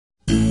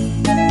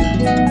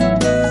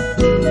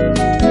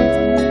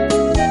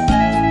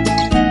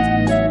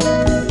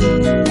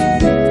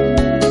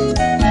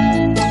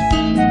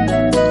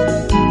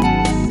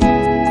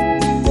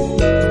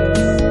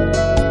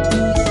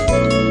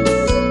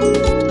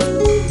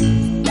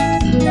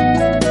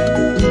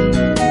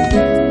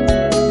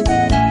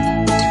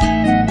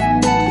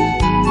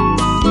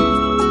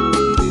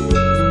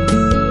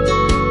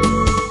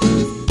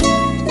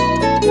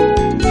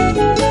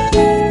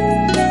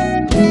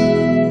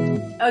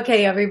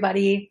Okay,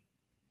 everybody,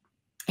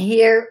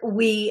 here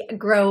we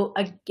grow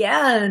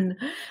again.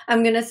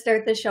 I'm going to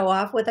start the show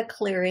off with a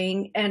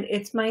clearing, and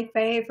it's my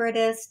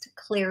favoriteest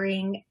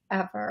clearing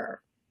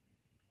ever.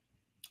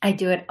 I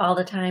do it all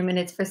the time, and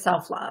it's for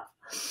self-love.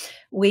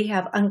 We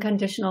have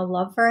unconditional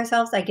love for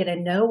ourselves. I get a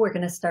no. We're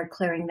going to start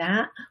clearing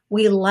that.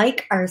 We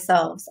like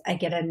ourselves. I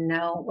get a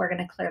no. We're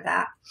going to clear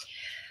that.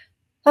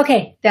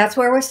 Okay, that's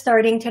where we're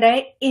starting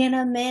today. In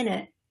a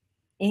minute.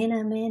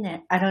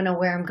 I don't know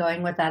where I'm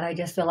going with that. I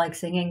just feel like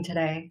singing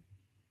today.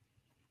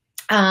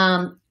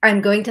 I'm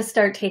going to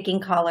start taking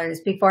callers.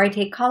 Before I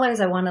take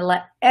callers, I want to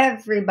let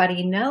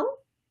everybody know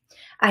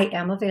I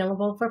am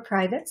available for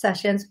private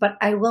sessions, but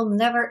I will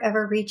never,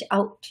 ever reach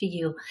out to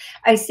you.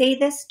 I say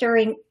this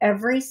during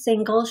every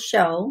single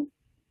show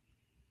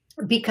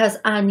because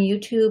on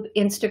YouTube,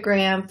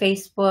 Instagram,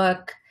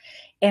 Facebook,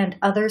 and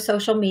other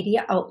social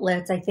media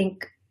outlets, I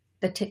think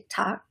the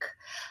TikTok,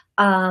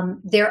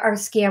 there are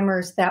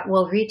scammers that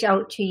will reach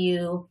out to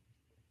you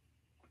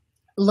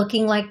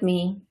looking like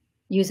me,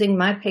 using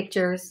my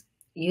pictures,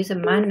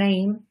 using my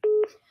name,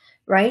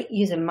 right?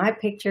 Using my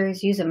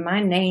pictures, using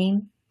my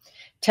name,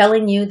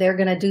 telling you they're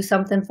going to do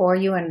something for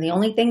you. And the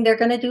only thing they're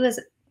going to do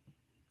is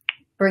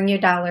bring your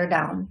dollar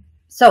down.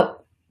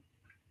 So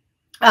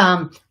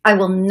I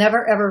will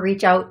never, ever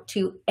reach out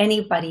to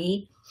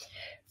anybody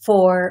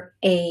for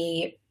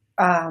a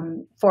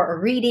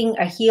reading,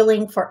 a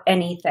healing, for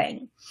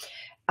anything.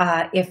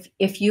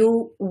 If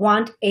you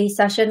want a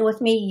session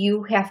with me,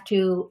 you have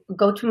to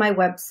go to my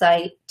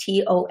website,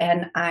 tonig.info,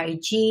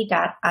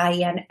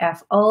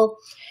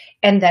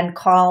 and then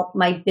call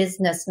my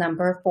business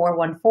number,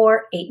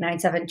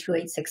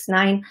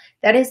 414-897-2869.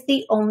 That is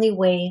the only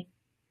way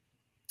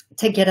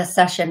to get a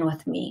session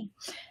with me.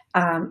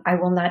 I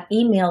will not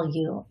email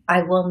you.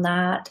 I will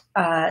not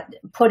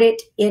put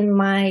it in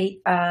my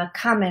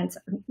comments.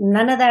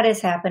 None of that is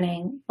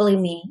happening. Believe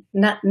me,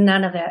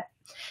 none of it.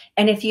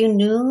 And if you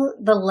knew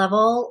the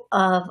level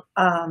of,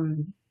 I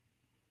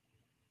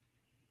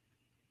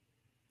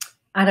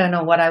don't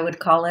know what I would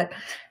call it,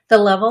 the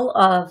level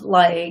of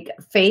like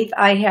faith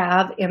I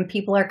have in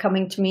people are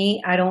coming to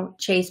me. I don't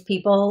chase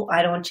people.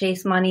 I don't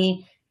chase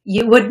money.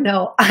 You would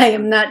know I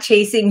am not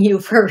chasing you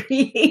for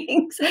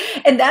readings.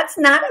 And that's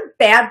not a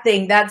bad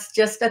thing. That's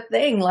just a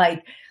thing.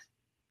 Like,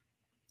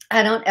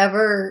 I don't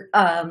ever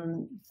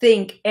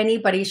think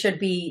anybody should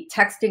be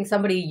texting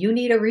somebody, you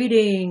need a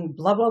reading,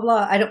 blah, blah,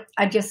 blah. I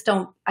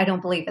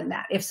don't believe in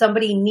that. If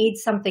somebody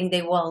needs something,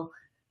 they will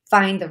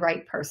find the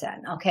right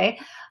person. Okay.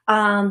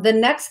 The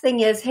next thing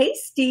is, hey,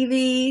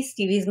 Stevie.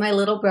 Stevie's my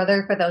little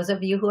brother. For those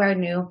of you who are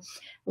new,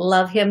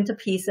 love him to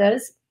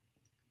pieces.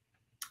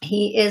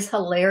 He is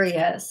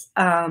hilarious.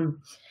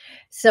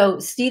 So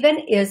Steven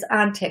is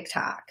on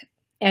TikTok.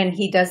 And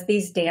he does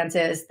these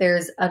dances.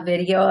 There's a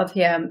video of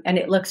him and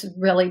it looks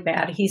really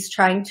bad. He's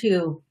trying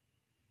to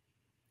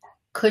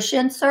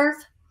cushion surf.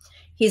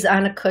 He's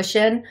on a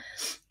cushion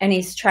and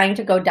he's trying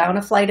to go down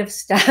a flight of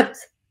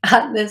steps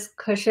on this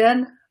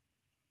cushion.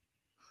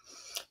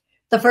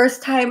 The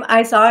first time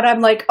I saw it, I'm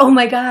like, oh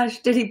my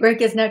gosh, did he break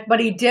his neck? But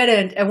he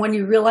didn't. And when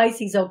you realize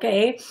he's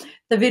okay,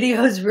 the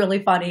video is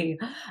really funny.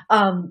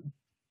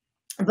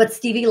 But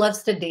Stevie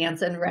loves to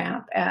dance and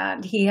rap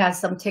and he has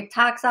some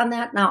TikToks on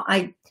that. Now,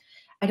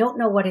 I don't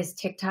know what his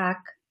TikTok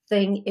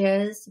thing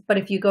is, but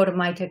if you go to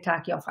my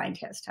TikTok, you'll find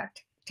his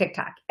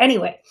TikTok.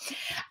 Anyway,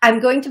 I'm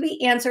going to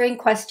be answering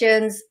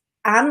questions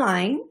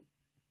online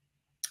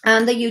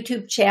on the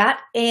YouTube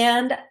chat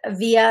and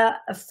via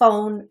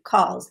phone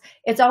calls.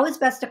 It's always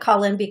best to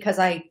call in because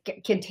I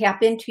can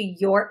tap into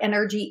your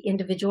energy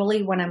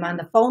individually when I'm on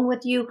the phone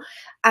with you.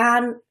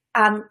 On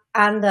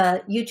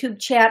the YouTube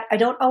chat, I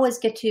don't always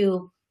get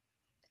to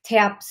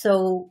tap,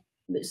 so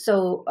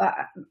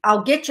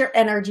I'll get your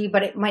energy,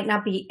 but it might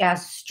not be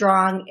as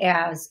strong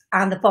as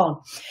on the phone.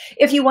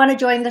 If you want to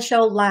join the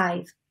show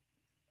live,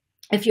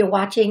 if you're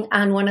watching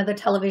on one of the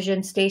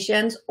television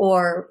stations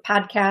or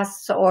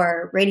podcasts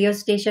or radio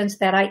stations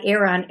that I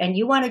air on, and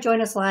you want to join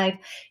us live,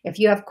 if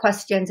you have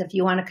questions, if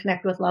you want to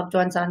connect with loved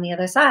ones on the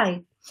other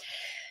side,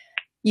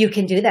 you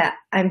can do that.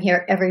 I'm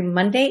here every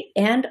Monday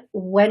and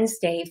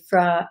Wednesday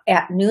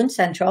at noon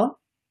Central.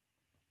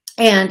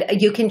 And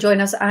you can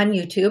join us on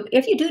YouTube.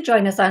 If you do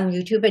join us on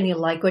YouTube and you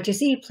like what you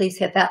see, please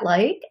hit that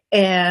like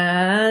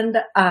and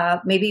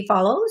maybe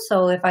follow.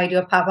 So if I do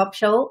a pop-up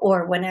show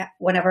or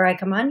whenever I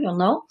come on, you'll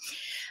know.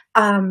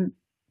 And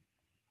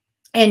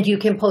you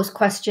can post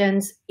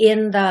questions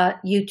in the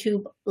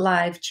YouTube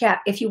live chat.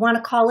 If you want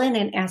to call in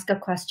and ask a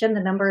question,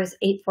 the number is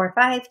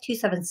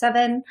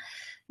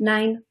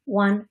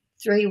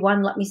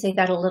 845-277-9131. Let me say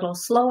that a little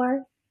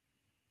slower.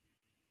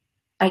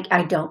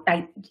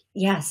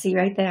 See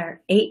right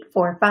there,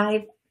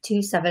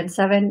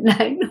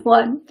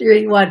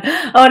 845-277-9131.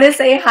 I want to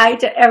say hi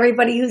to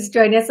everybody who's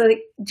joining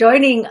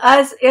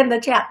us in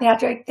the chat.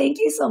 Patrick, thank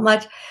you so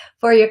much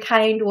for your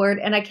kind word,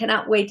 and I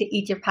cannot wait to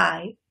eat your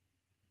pie.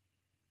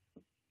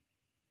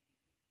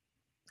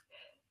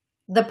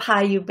 The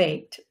pie you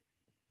baked.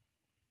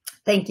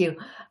 Thank you.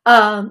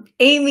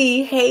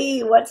 Amy,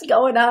 hey, what's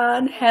going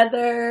on?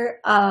 Heather,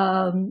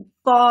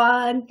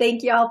 Fawn,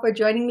 thank you all for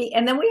joining me.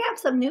 And then we have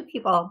some new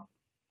people.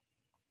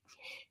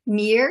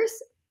 Mears,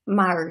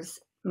 Mars,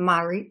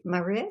 Maris.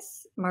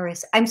 It's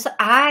Mares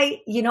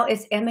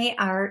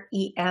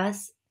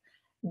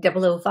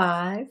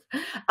 005.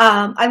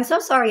 I'm so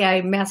sorry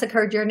I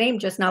massacred your name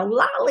just now.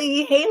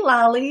 Lolly, hey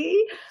Lolly.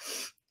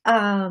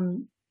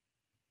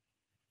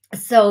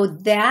 So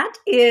that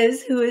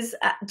is who is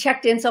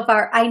checked in so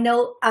far. I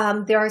know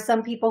there are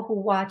some people who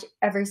watch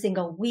every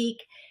single week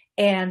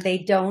and they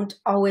don't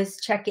always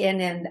check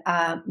in. And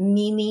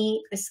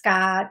Mimi,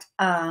 Scott,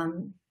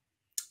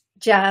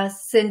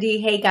 Jess, Cindy,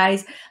 hey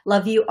guys,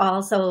 love you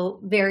all so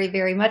very,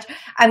 very much.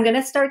 I'm going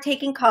to start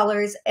taking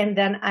callers and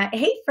then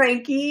hey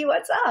Frankie,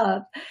 what's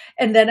up?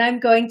 And then I'm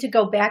going to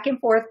go back and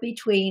forth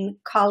between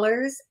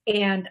callers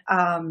and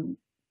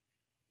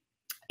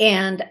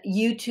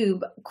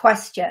YouTube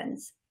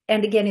questions.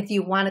 And again, if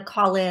you want to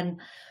call in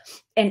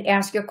and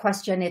ask your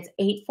question, it's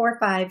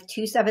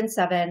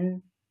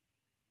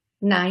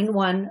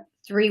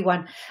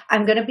 845-277-9131.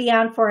 I'm going to be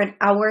on for an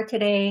hour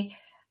today.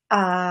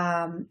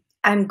 I'm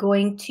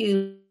going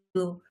to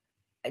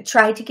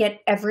try to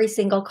get every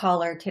single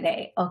caller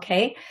today.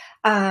 Okay.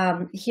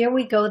 Here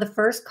we go. The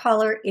first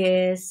caller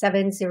is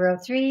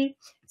 703.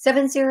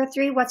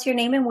 703, what's your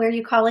name and where are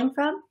you calling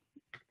from?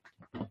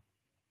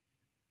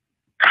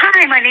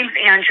 Hi, my name's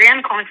Andrea.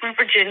 I'm calling from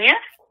Virginia.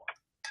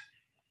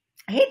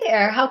 Hey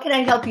there. How can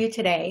I help you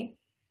today?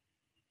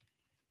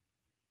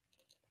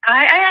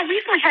 I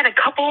recently had a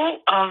couple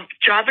of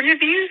job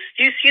interviews.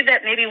 Do you see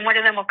that maybe one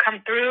of them will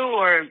come through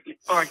or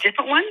a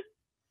different one?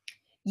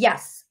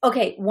 Yes.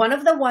 Okay. One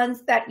of the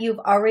ones that you've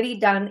already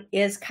done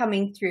is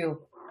coming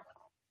through.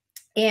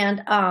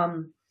 And,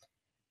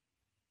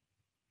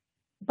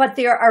 but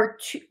there are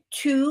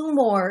two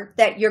more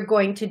that you're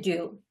going to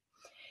do.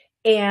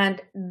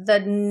 And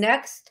the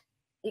next,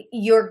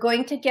 you're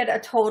going to get a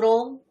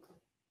total.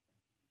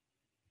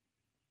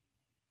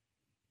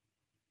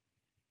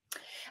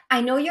 I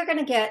know you're going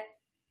to get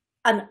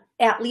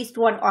at least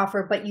one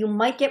offer, but you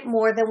might get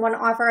more than one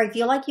offer. I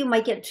feel like you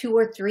might get 2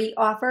 or 3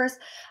 offers.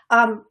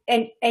 And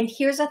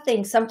here's the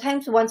thing.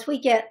 Sometimes once we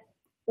get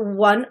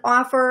one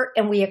offer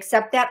and we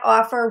accept that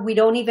offer, we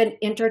don't even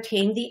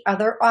entertain the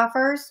other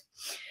offers.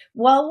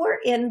 While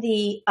we're in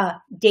the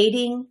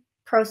dating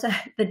process,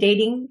 the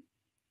dating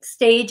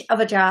stage of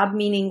a job,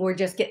 meaning we're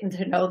just getting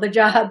to know the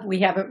job, we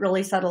haven't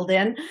really settled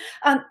in,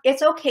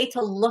 it's okay to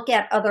look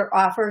at other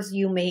offers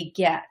you may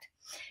get.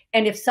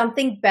 And if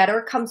something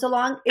better comes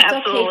along, it's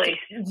Absolutely. okay.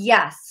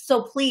 Yes.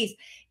 So please,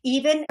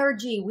 even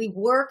energy, we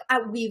work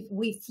out,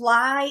 we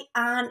fly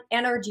on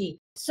energy.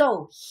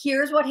 So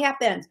here's what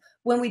happens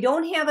when we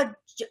don't have a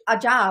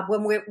job,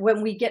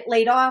 when we get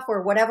laid off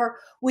or whatever,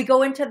 we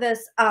go into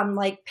this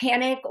like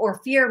panic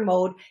or fear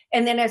mode.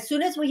 And then as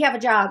soon as we have a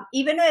job,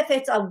 even if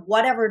it's a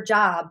whatever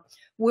job,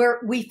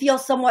 we feel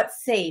somewhat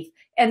safe.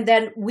 And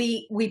then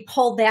we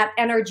pull that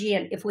energy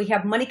in. If we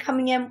have money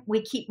coming in,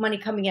 we keep money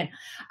coming in.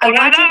 I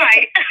want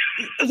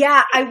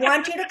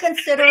you to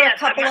consider a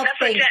couple of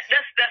things.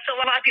 That's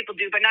what a lot of people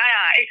do, but not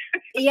I.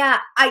 Yeah,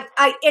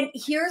 and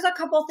here's a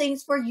couple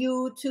things for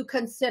you to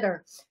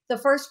consider. The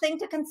first thing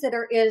to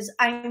consider is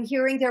I'm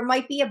hearing there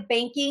might be a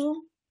banking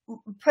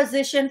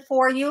position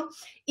for you,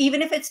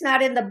 even if it's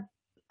not in the,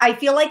 I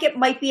feel like it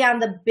might be on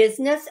the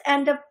business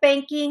end of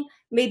banking,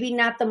 maybe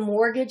not the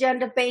mortgage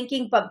end of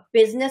banking, but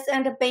business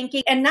end of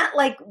banking, and not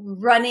like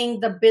running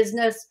the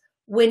business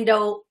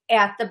window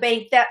at the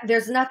bank. That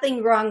there's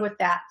nothing wrong with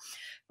that.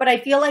 But I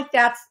feel like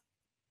I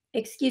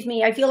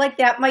feel like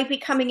that might be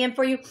coming in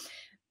for you.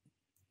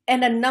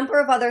 And a number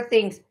of other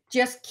things.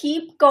 Just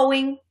keep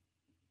going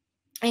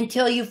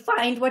until you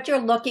find what you're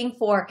looking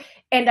for.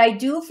 And I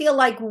do feel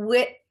like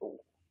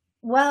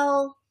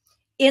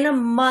in a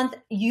month,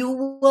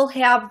 you will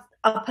have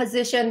a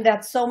position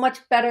that's so much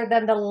better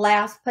than the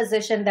last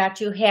position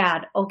that you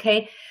had.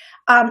 Okay.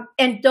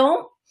 And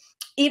don't,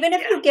 even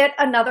if you get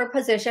another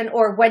position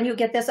or when you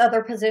get this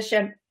other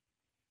position,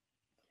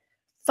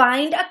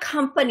 find a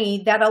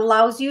company that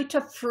allows you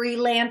to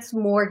freelance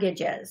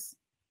mortgages.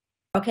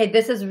 Okay.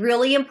 This is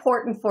really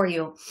important for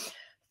you.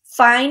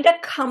 Find a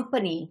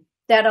company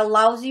that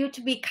allows you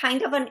to be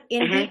kind of an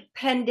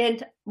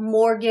independent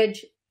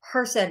mortgage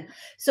person.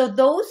 So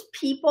those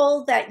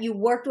people that you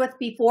worked with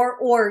before,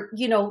 or,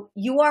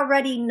 you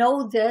already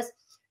know this,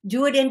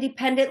 do it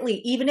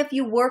independently. Even if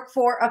you work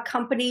for a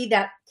company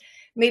that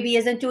maybe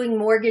isn't doing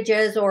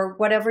mortgages or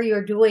whatever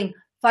you're doing,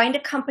 find a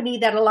company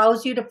that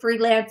allows you to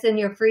freelance in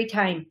your free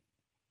time.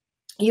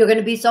 You're going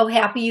to be so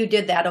happy you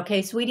did that.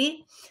 Okay,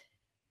 sweetie?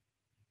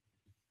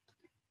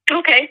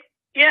 Okay.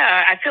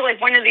 Yeah. I feel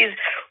like one of these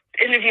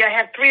interviews, I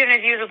have 3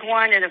 interviews with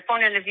one and a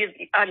phone interview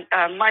on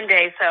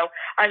Monday. So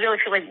I really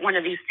feel like one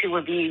of these 2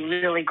 would be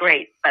really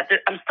great, but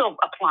I'm still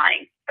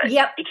applying, but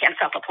You can't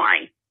stop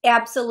applying.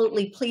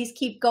 Absolutely. Please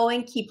keep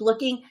going, keep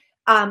looking,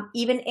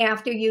 even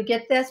after you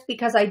get this,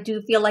 because I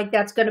do feel like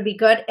that's going to be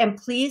good. And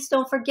please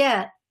don't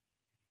forget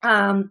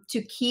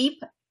to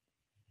keep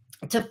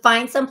to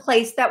find some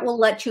place that will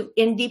let you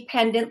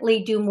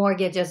independently do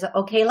mortgages.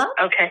 Okay, love?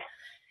 Okay.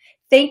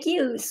 Thank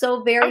you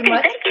so very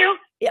much. Thank you.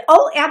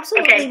 Oh,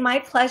 absolutely. Okay. My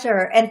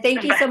pleasure. And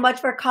thank you so much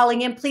for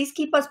calling in. Please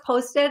keep us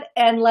posted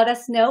and let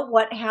us know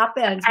what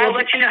happens. I'll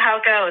let you know how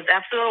it goes.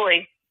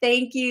 Absolutely.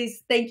 Thank you.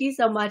 Thank you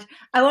so much.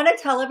 I want to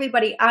tell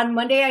everybody, on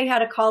Monday, I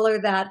had a caller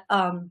that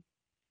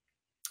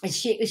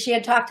she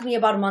had talked to me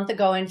about a month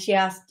ago, and she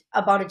asked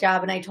about a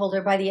job, and I told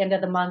her by the end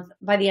of the month,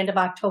 by the end of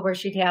October,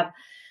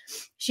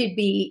 she'd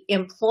be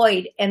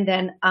employed. And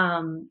then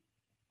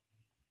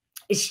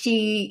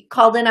she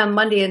called in on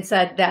Monday and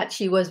said that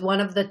she was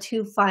one of the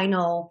 2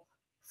 final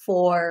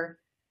for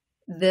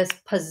this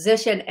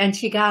position, and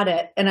she got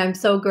it. And I'm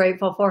so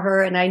grateful for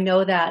her. And I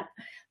know that,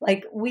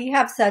 like, we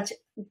have such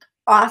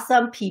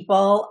awesome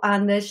people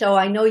on this show.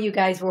 I know you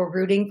guys were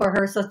rooting for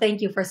her. So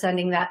thank you for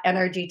sending that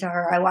energy to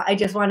her. I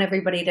just want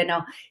everybody to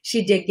know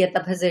she did get the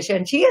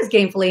position. She is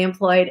gainfully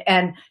employed,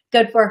 and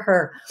good for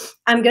her.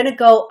 I'm going to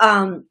go,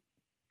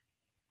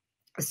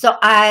 so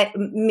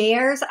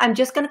Mears, I'm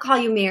just going to call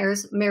you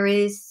Mears.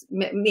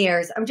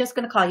 I'm just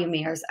going to call you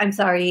Mears. I'm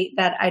sorry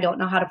that I don't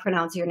know how to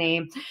pronounce your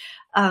name.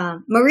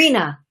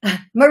 Marina,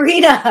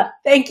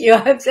 thank you.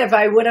 If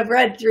I would have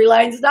read 3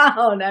 lines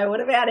down, I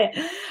would have had it.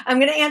 I'm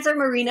going to answer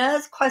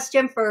Marina's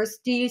question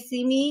first. Do you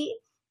see me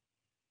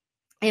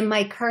in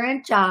my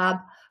current job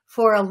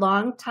for a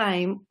long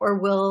time, or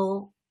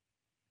will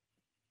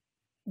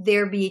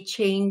there be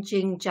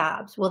changing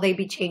jobs? Will they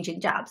be changing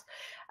jobs?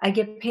 I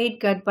get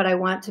paid good, but I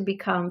want to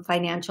become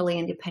financially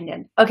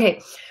independent.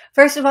 Okay.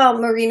 First of all,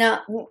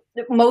 Marina,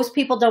 most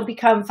people don't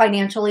become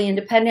financially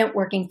independent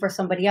working for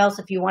somebody else.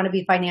 If you want to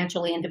be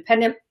financially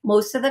independent,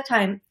 most of the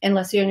time,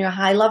 unless you're in your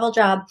high level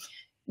job,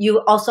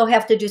 you also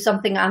have to do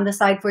something on the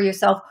side for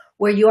yourself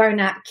where you are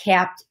not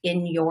capped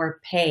in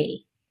your pay.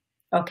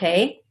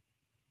 Okay.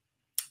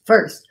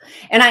 First.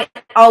 And I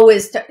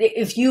always,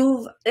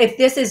 if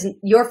this is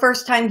your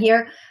first time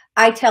here,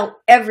 I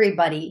tell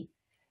everybody,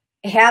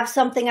 have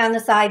something on the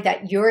side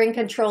that you're in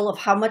control of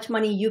how much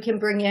money you can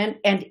bring in,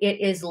 and it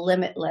is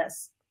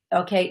limitless.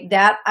 Okay.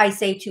 That I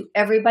say to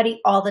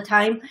everybody all the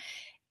time.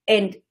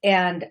 And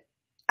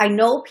I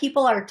know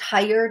people are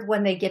tired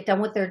when they get done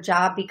with their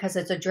job because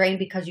it's a drain,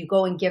 because you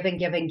go and give and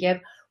give and give.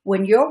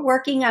 When you're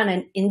working on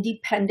an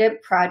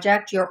independent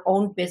project, your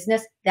own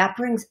business, that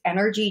brings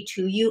energy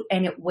to you,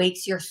 and it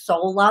wakes your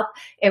soul up.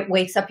 It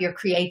wakes up your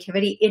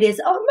creativity. It is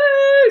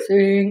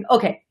amazing.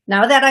 Okay.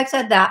 Now that I've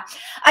said that,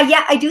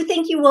 yeah, I do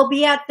think you will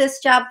be at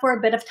this job for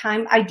a bit of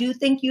time. I do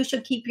think you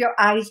should keep your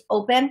eyes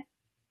open.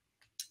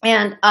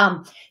 And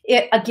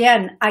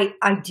again,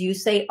 I do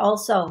say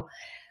also,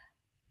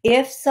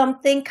 if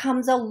something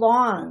comes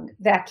along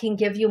that can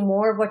give you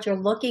more of what you're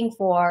looking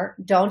for,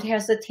 don't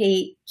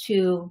hesitate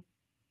to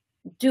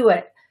do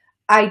it.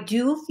 I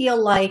do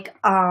feel like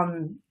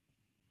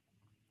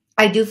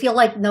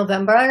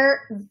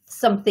November,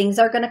 some things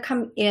are going to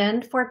come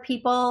in for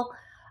people.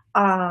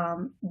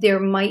 There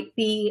might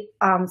be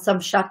some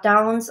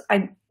shutdowns.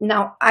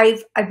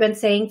 I've been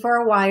saying for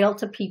a while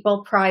to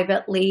people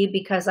privately,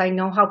 because I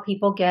know how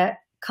people get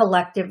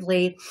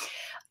collectively.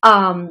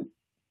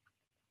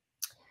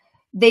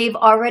 They've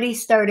already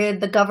started.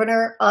 The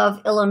governor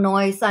of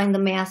Illinois signed the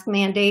mask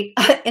mandate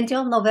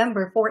until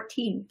November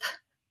 14th.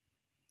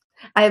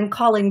 I am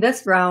calling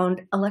this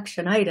round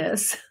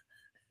electionitis.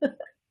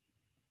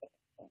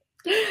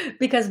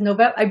 Because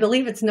I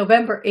believe it's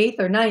November 8th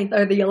or 9th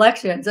are the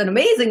elections. And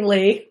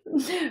amazingly,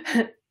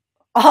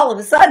 all of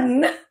a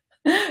sudden,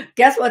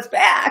 guess what's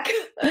back?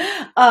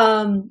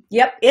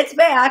 Yep, it's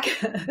back.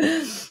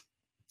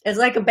 It's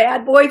like a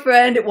bad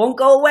boyfriend. It won't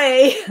go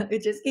away.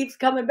 It just keeps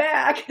coming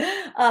back.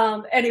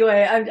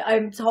 Anyway,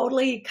 I'm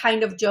totally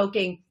kind of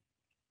joking.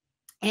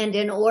 And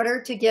in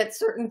order to get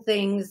certain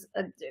things,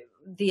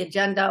 the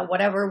agenda,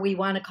 whatever we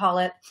want to call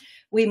it,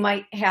 we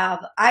might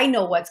have, I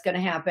know what's going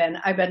to happen.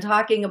 I've been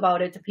talking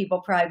about it to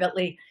people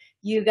privately.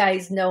 You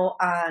guys know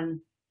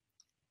on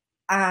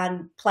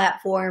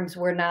platforms,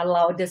 we're not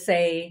allowed to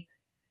say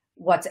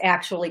what's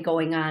actually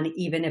going on,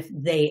 even if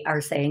they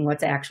are saying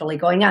what's actually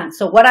going on.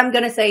 So what I'm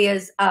going to say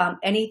is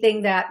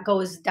anything that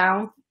goes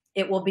down,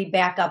 it will be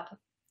back up,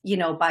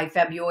 by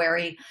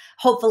February,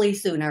 hopefully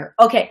sooner.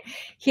 Okay,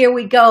 here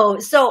we go.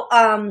 So,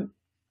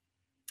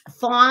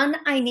 Fawn,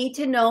 I need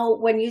to know,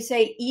 when you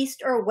say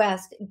east or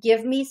west,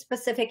 give me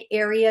specific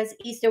areas,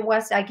 east and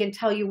west. I can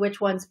tell you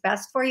which one's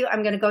best for you.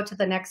 I'm going to go to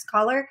the next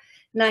caller,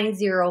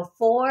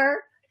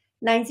 904.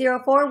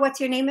 904, what's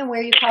your name and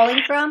where are you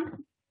calling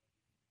from?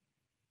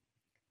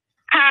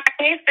 Hi,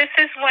 this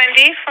is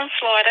Wendy from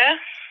Florida.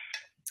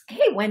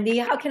 Hey, Wendy,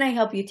 how can I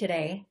help you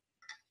today?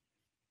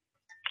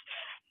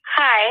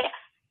 Hi.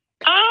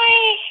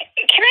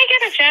 Can I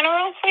get a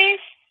general, please?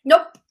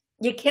 Nope,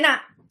 you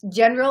cannot.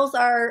 Generals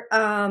are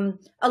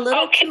a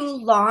little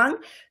too long.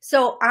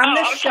 So on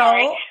the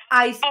show,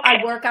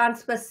 I work on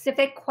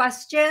specific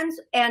questions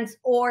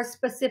or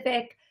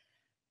specific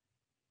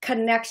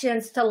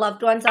connections to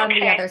loved ones on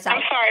the other side.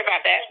 I'm sorry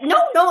about that.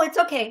 No, it's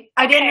okay.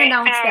 I didn't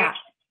announce that.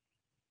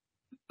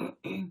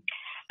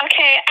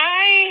 Okay,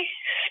 I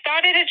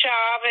started a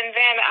job and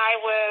then I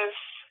was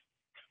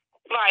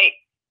like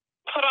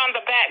put on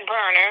the back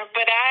burner,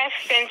 but I've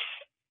since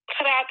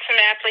put out some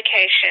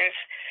applications.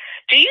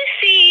 Do you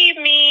see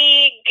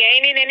me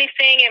gaining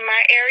anything in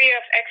my area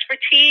of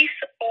expertise,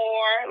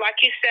 or like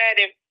you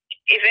said,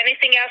 if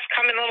anything else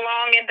coming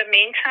along in the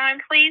meantime,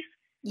 please?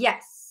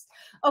 Yes.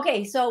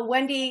 Okay, so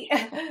Wendy,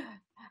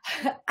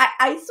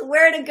 I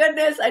swear to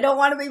goodness, I don't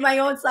want to be my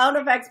own sound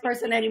effects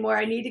person anymore.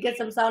 I need to get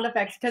some sound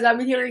effects because I'm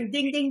hearing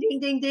ding, ding, ding,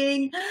 ding,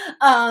 ding.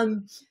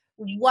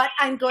 What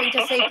I'm going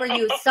to say for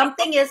you,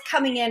 something is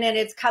coming in and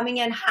it's coming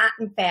in hot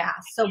and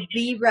fast. So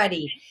be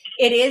ready.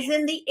 It is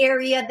in the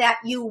area that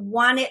you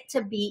want it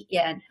to be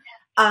in.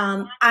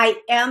 I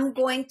am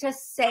going to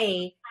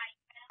say,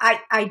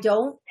 I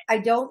don't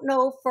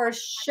know for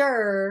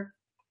sure.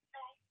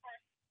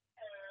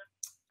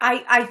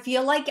 I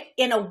feel like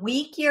in a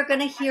week you're going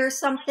to hear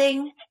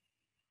something,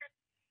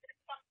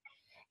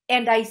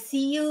 and I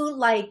see you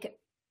like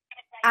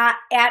at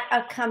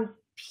a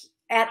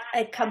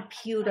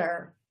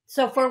computer.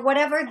 So for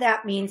whatever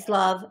that means,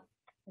 love,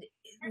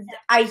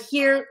 I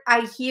hear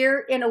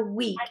in a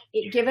week.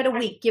 Give it a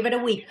week.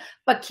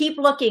 But keep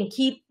looking.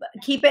 Keep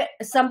it.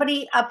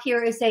 Somebody up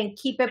here is saying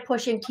keep it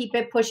pushing.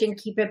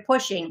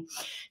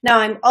 Now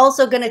I'm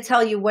also going to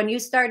tell you when you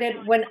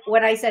started when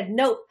I said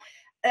nope.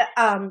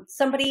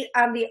 Somebody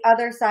on the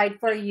other side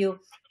for you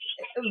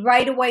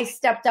right away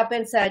stepped up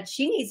and said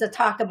she needs to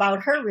talk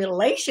about her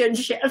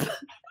relationship.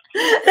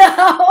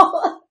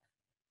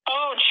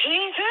 Oh,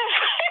 Jesus.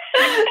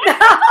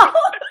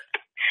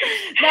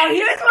 Now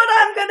here's what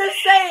I'm going to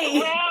say.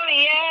 Well,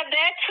 yeah,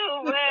 that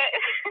too, but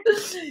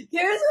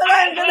here's what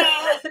I'm going to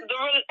say.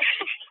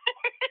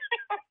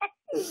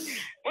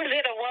 Was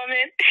it a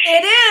woman?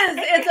 It is.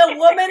 It's a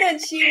woman, and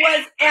she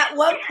was at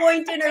one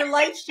point in her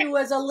life, she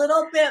was a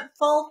little bit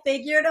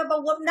full-figured of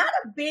a woman, not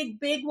a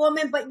big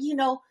woman, but you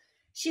know,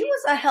 she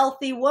was a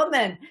healthy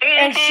woman,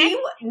 and she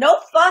no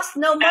fuss,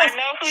 no muss. I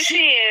know who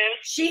she is.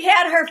 She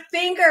had her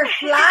finger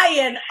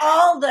flying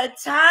all the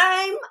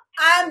time.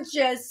 I'm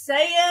just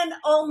saying,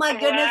 oh my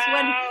goodness, Wow.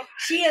 when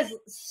she is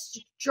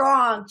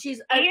strong.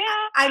 She's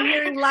I'm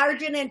hearing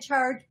large and in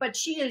charge, but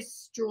she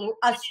is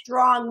a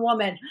strong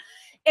woman.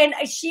 And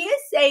she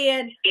is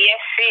saying, yes,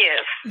 she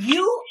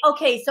is.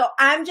 Okay, so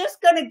I'm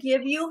just going to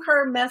give you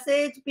her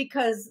message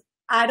because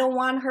I don't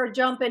want her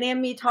jumping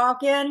in me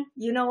talking.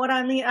 You know what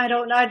I mean? I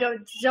don't want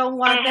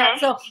that.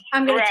 So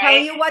I'm going to tell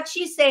you what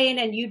she's saying,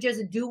 and you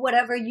just do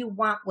whatever you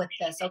want with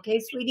this.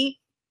 Okay, sweetie?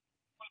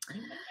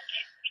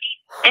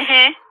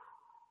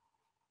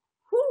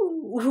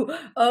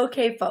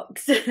 Okay,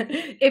 folks.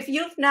 If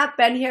you've not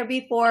been here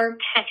before,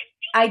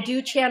 I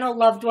do channel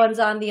loved ones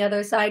on the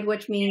other side,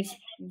 which means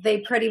they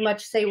pretty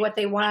much say what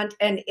they want,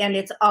 and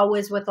it's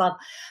always with love.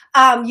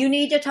 You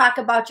need to talk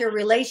about your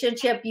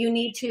relationship. You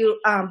need to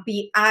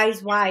be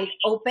eyes wide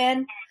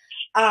open.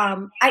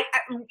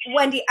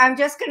 Wendy, I'm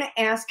just going to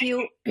ask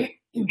you,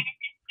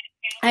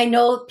 I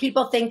know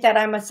people think that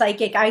I'm a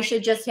psychic. I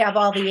should just have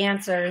all the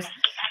answers.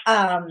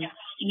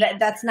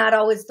 That's not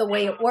always the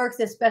way it works,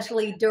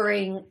 especially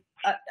during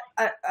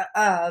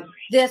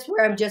this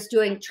where I'm just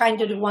trying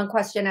to do one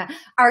question.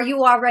 Are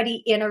you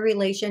already in a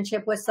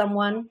relationship with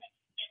someone?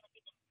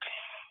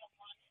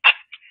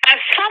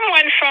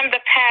 Someone from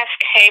the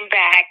past came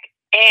back,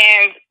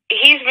 and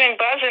he's been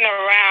buzzing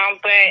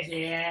around, but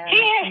he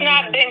has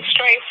not been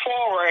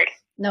straightforward.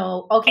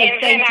 No, okay,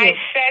 and then I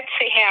said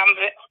to him,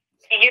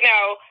 you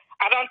know,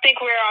 I don't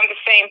think we're on the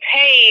same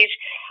page,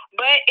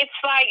 but it's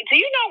like, do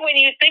you know when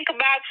you think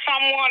about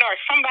someone or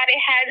somebody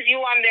has you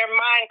on their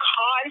mind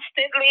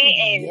constantly,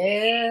 and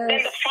then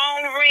the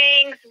phone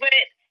rings, but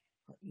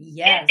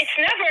it's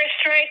never a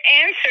straight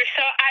answer,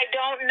 so I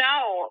don't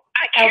know.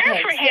 I care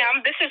for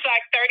him. This is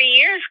like 30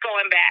 years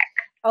going back.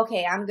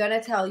 Okay, I'm going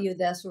to tell you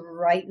this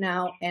right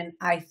now, and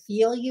I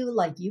feel you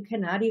like you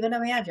cannot even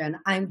imagine.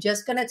 I'm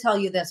just going to tell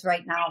you this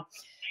right now.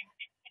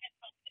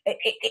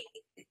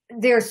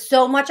 There's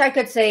so much I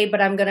could say,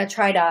 but I'm going to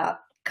try to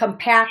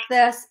compact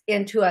this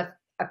into a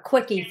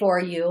quickie for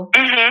you,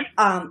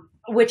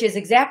 which is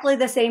exactly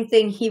the same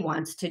thing he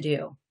wants to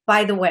do.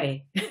 By the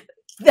way,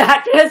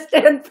 that just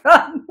in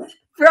from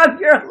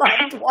your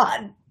loved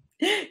one.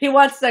 He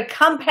wants to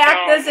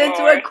compact this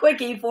into a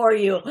quickie for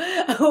you.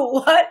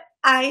 What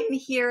I'm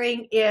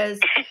hearing is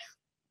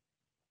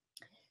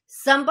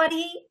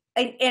somebody,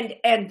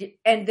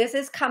 and this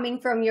is coming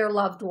from your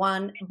loved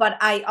one, but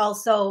I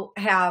also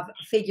have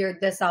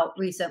figured this out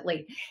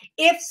recently.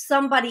 If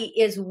somebody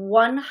is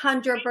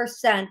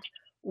 100%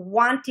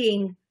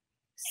 wanting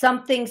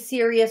something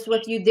serious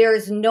with you, there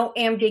is no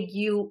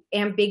ambiguity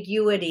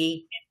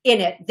in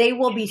it. They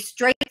will be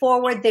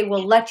straightforward. They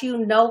will let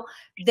you know.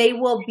 They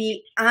will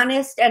be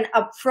honest and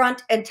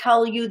upfront and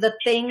tell you the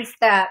things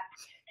that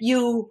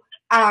you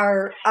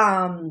are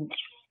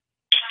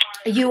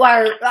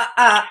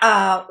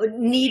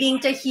needing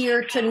to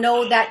hear to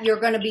know that you're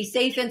going to be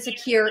safe and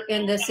secure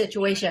in this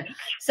situation.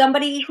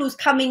 Somebody who's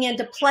coming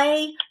into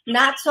play,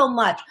 not so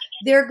much.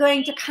 They're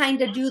going to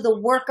kind of do the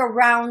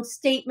workaround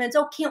statements.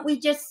 Oh, can't we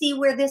just see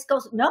where this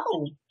goes? No.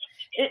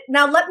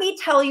 Now, let me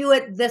tell you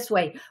it this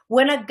way.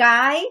 When a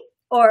guy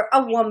or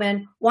a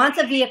woman wants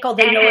a vehicle,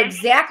 they know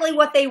exactly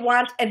what they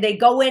want and they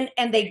go in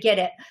and they get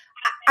it.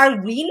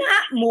 Are we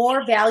not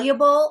more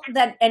valuable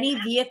than any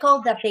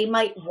vehicle that they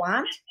might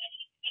want?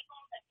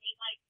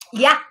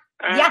 Yeah.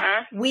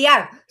 Yeah, we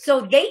are.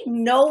 So they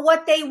know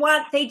what they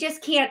want. They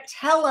just can't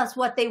tell us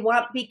what they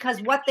want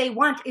because what they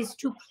want is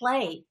to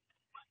play.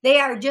 They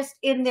are just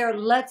in their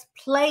let's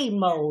play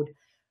mode.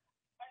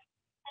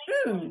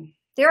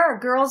 There are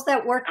girls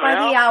that work by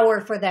the hour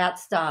for that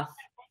stuff.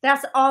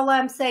 That's all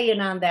I'm saying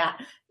on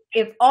that.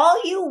 If all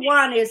you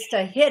want is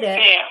to hit it,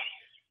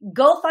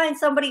 go find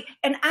somebody.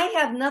 And I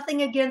have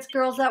nothing against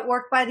girls that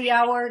work by the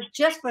hour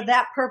just for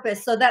that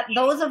purpose, so that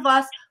those of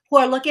us who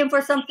are looking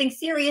for something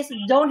serious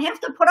don't have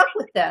to put up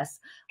with this.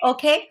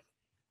 Okay?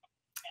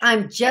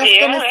 I'm just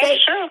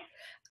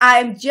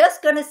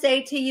going to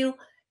say to you,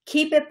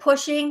 keep it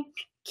pushing,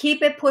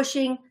 keep it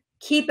pushing,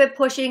 keep it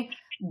pushing.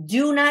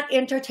 Do not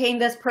entertain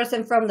this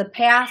person from the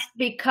past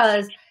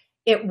because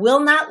it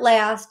will not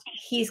last.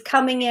 He's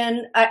coming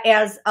in,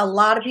 as a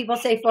lot of people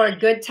say, for a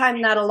good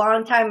time, not a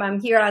long time. I'm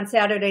here on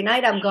Saturday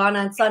night. I'm gone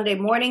on Sunday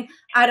morning.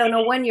 I don't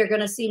know when you're going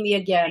to see me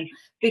again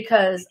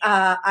because,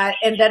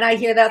 and then I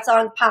hear that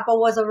song, Papa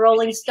Was a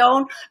Rolling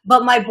Stone,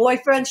 but my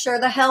boyfriend sure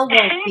the hell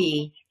won't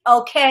be.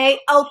 Okay.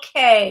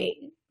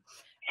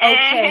 And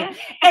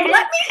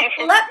let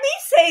me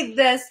say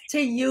this to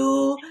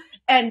you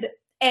and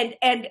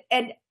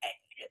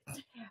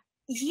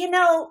you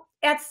know,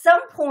 at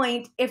some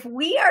point, if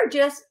we are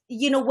just,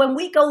 you know, when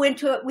we go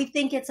into it, we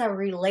think it's a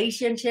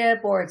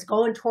relationship or it's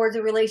going towards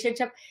a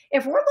relationship.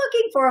 If we're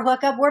looking for a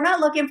hookup, we're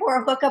not looking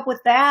for a hookup with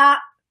that.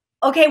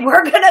 Okay,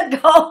 we're going to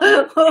go.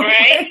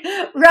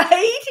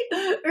 Right?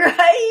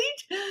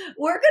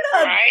 We're going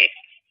to.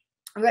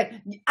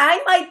 Right.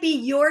 I might be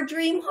your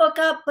dream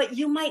hookup, but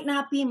you might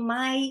not be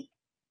my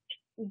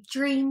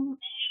dream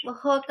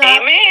hookup.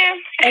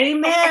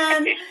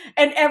 Amen.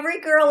 And every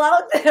girl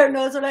out there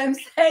knows what I'm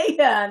saying.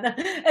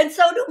 And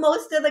so do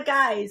most of the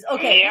guys.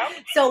 Okay.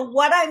 So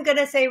what I'm going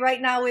to say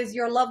right now is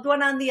your loved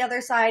one on the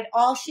other side,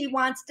 all she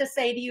wants to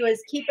say to you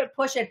is keep it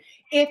pushing.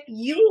 If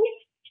you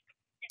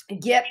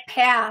get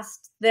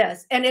past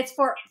this, and it's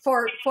for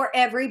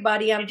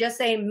everybody, I'm just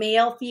saying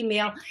male,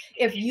 female,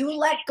 if you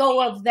let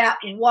go of that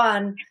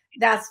one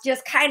that's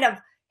just kind of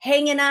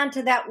hanging on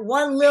to that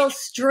one little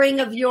string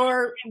of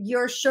your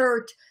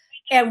shirt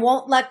and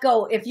won't let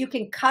go, if you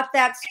can cut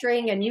that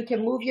string and you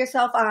can move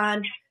yourself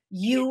on,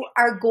 you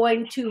are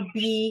going to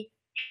be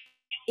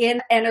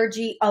in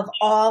energy of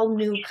all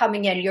new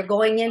coming in. You're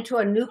going into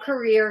a new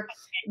career.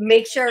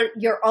 Make sure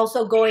you're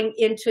also going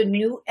into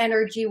new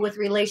energy with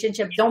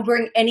relationships. Don't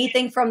bring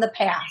anything from the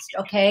past.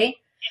 Okay.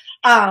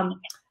 I'm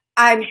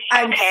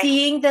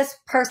seeing this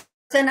person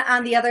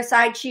on the other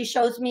side. She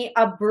shows me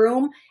a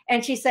broom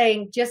and she's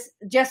saying, just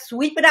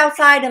sweep it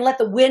outside and let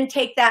the wind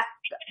take that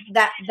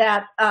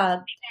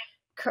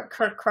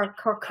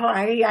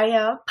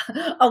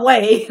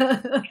away.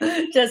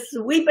 Just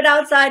sweep it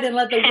outside and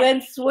let the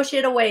wind swoosh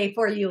it away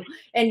for you.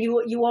 And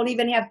you won't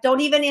even don't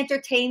even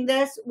entertain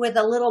this with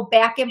a little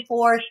back and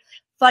forth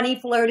funny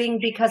flirting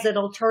because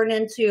it'll turn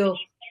into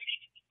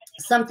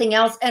something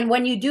else. And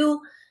when you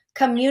do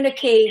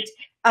communicate,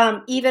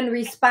 even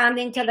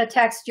responding to the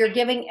text, you're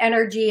giving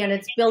energy and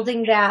it's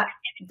building that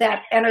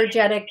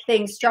energetic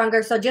thing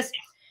stronger. So just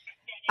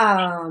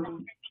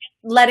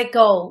let it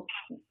go.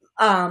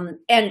 And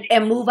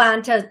move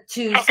on to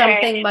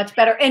something much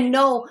better. And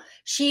no,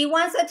 she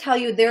wants to tell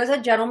you there's a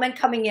gentleman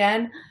coming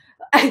in.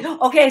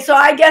 Okay, so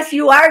I guess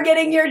you are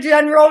getting your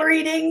general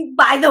reading,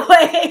 by the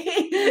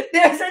way.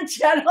 There's a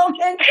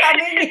gentleman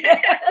coming in.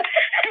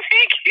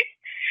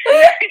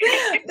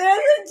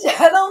 There's a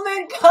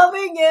gentleman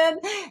coming in,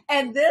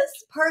 and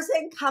this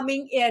person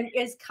coming in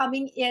is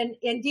coming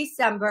in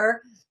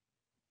December.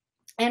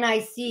 And I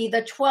see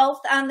the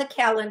 12th on the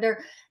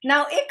calendar.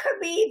 Now, it could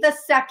be the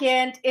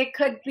 2nd. It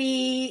could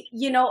be,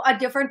 a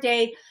different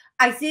day.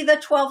 I see the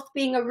 12th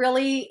being a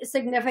really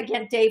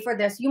significant day for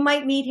this. You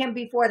might meet him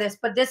before this,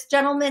 but this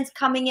gentleman's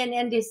coming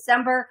in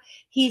December.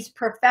 He's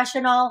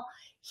professional.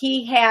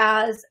 He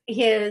has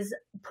his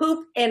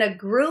poop in a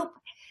group.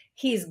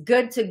 He's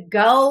good to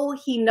go.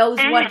 He knows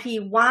what he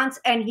wants,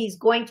 and he's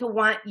going to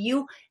want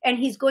you, and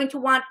he's going to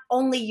want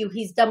only you.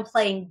 He's done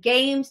playing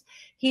games.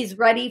 He's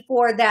ready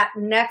for that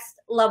next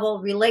level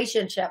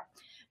relationship.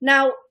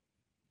 Now,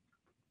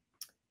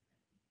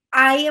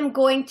 I am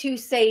going to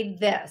say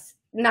this.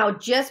 Now,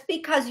 just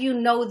because you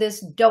know this,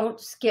 don't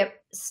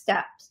skip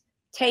steps.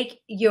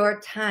 Take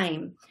your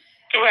time.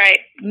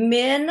 Right.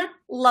 Men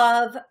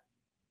love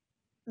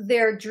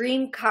their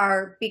dream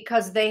car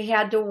because they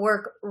had to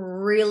work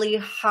really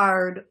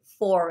hard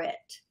for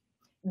it.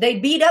 They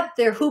beat up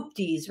their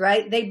hoopties,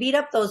 right? They beat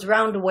up those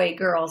roundaway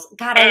girls.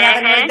 God, I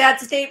haven't heard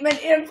that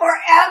statement in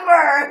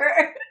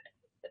forever.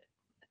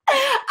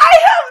 I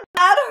have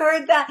not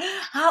heard that.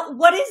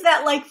 What is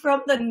that, like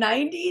from the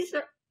 90s?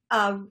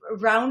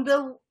 Round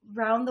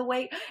the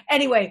way.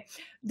 Anyway,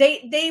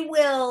 they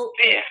will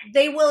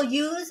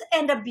use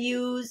and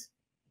abuse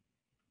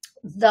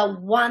the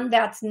one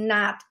that's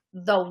not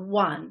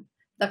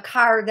the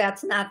car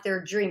that's not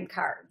their dream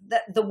car,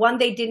 the one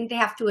they didn't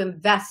have to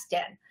invest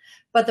in.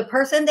 But the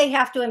person they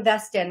have to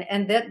invest in,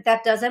 and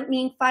that doesn't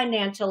mean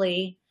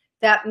financially,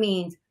 that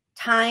means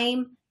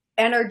time,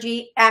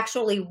 energy,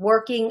 actually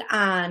working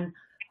on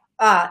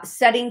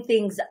setting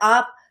things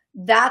up.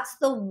 That's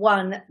the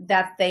one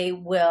that they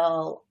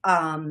will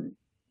have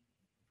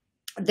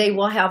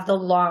the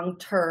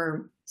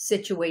long-term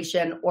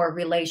situation or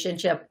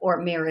relationship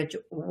or marriage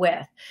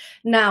with.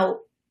 Now,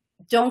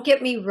 don't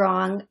get me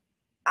wrong.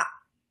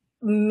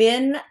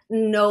 Men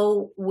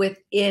know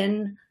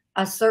within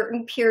a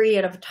certain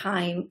period of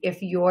time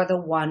if you're the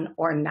one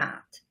or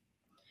not.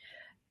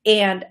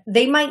 And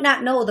they might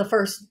not know the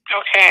first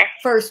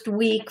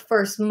week,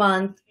 first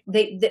month,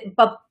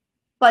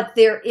 but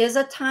there is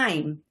a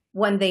time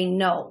when they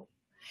know.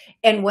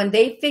 And when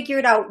they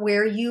figured out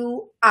where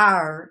you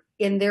are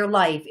in their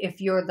life, if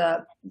you're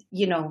the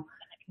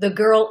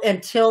girl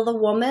until the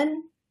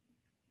woman,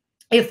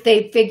 if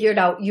they figured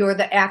out you're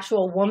the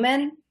actual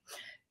woman,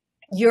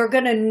 you're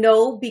going to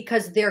know,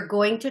 because they're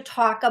going to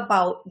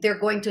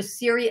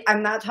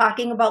I'm not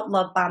talking about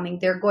love bombing.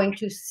 They're going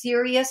to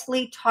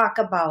seriously talk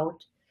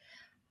about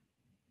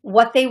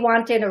what they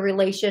want in a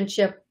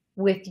relationship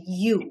with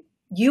you.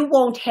 You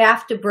won't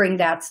have to bring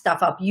that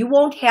stuff up. You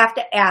won't have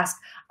to ask,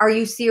 are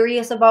you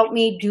serious about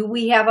me? Do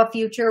we have a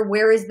future?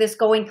 Where is this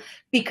going?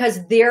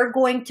 Because they're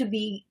going to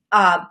be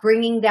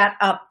bringing that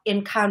up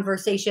in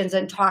conversations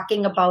and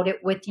talking about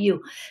it with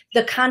you.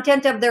 The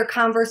content of their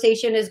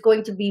conversation is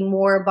going to be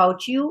more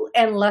about you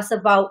and less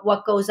about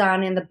what goes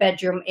on in the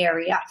bedroom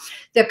area.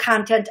 The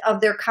content of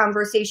their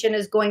conversation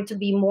is going to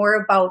be more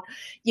about,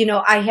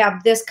 I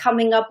have this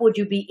coming up. Would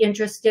you be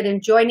interested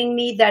in joining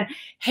me? Then,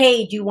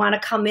 hey, do you want to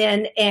come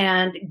in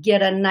and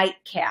get a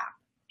nightcap?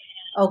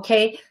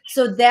 Okay,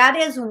 so that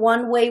is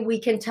one way we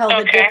can tell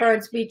the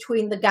difference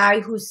between the guy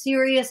who's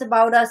serious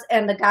about us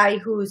and the guy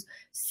who's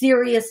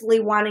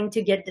seriously wanting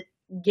to get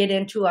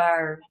into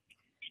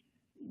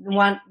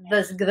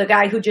the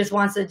guy who just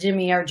wants to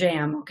jimmy our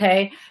jam.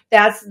 Okay,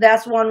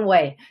 that's one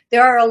way.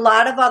 There are a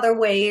lot of other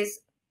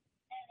ways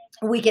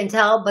we can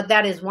tell, but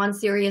that is one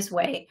serious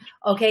way.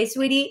 Okay,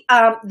 sweetie,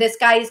 this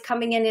guy is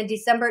coming in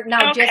December.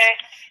 Now,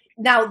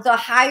 now the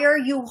higher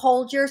you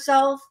hold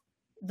yourself,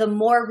 the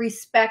more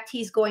respect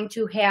he's going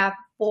to have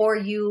for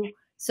you.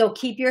 So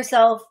keep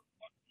yourself,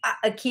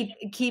 keep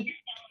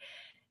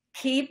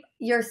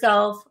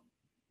yourself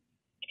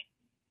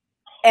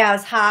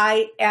as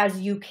high as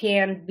you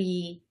can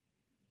be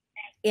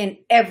in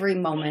every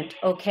moment.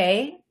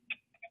 Okay.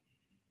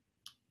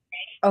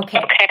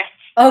 Okay.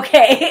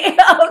 Okay.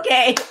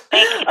 Okay.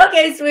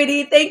 Okay,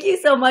 sweetie. Thank you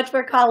so much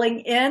for calling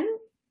in.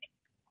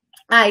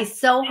 I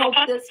so hope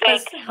this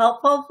was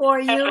helpful for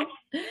you.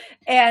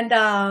 And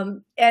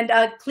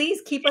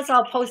please keep us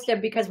all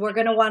posted, because we're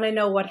going to want to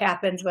know what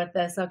happens with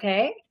this.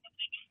 Okay.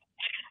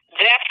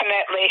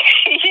 Definitely.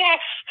 Yes.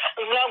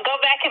 Well, go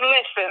back and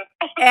listen.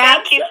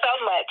 Thank you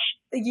so much.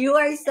 You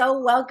are so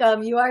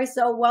welcome. You are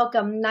so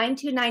welcome.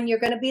 929, you're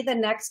going to be the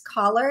next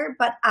caller,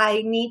 but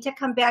I need to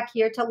come back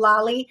here to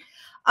Lolly.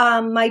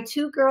 My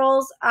two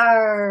girls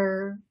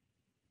are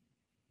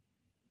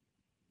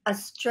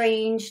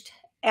estranged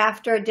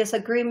after a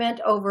disagreement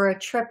over a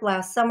trip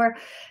last summer.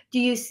 Do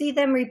you see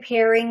them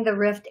repairing the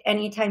rift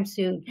anytime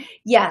soon?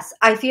 Yes,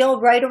 I feel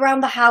right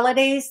around the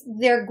holidays,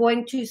 they're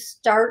going to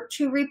start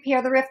to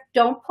repair the rift.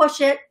 Don't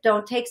push it.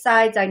 Don't take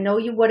sides. I know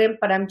you wouldn't,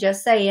 but I'm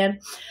just saying.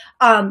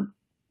 I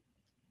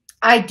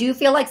do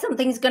feel like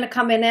something's going to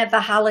come in at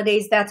the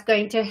holidays that's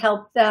going to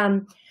help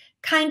them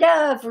kind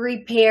of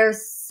repair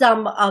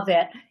some of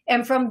it.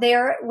 And from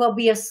there, it will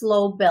be a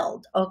slow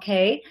build,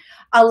 okay?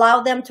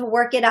 Allow them to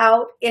work it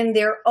out in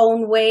their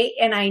own way,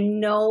 and I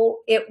know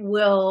it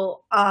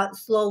will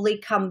slowly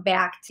come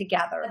back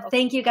together.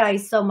 Thank you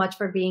guys so much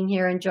for being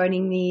here and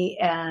joining me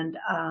and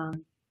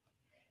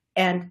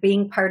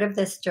being part of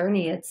this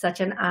journey. It's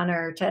such an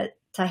honor to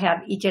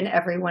have each and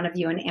every one of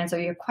you and answer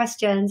your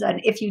questions.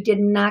 And if you did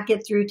not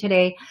get through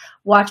today,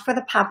 watch for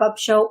the pop-up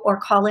show or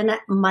call in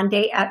at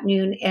Monday at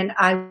noon, and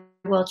I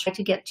will try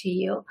to get to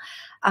you.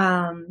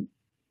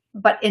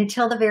 But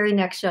until the very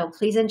next show,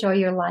 please enjoy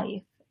your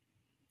life.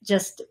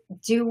 Just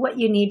do what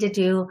you need to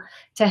do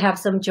to have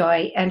some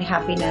joy and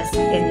happiness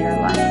in your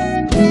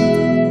life.